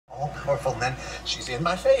powerful, and then she's in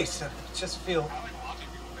my face. I just feel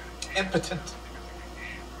impotent.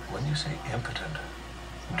 When you say impotent,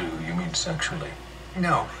 do you mean sexually?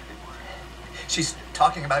 No. She's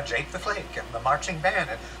talking about Jake the Flake and the marching band.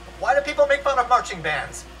 And why do people make fun of marching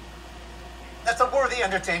bands? That's a worthy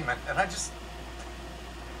entertainment, and I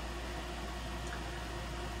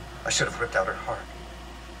should have ripped out her heart.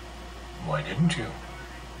 Why didn't you?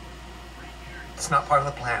 It's not part of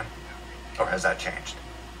the plan. Or has that changed?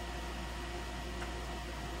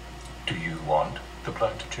 Do you want the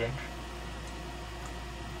plan to change?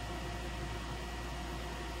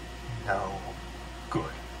 No.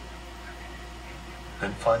 Good.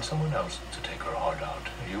 Then find someone else to take her heart out,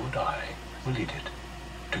 and you and I will eat it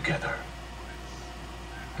together.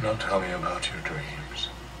 Now tell me about your dreams.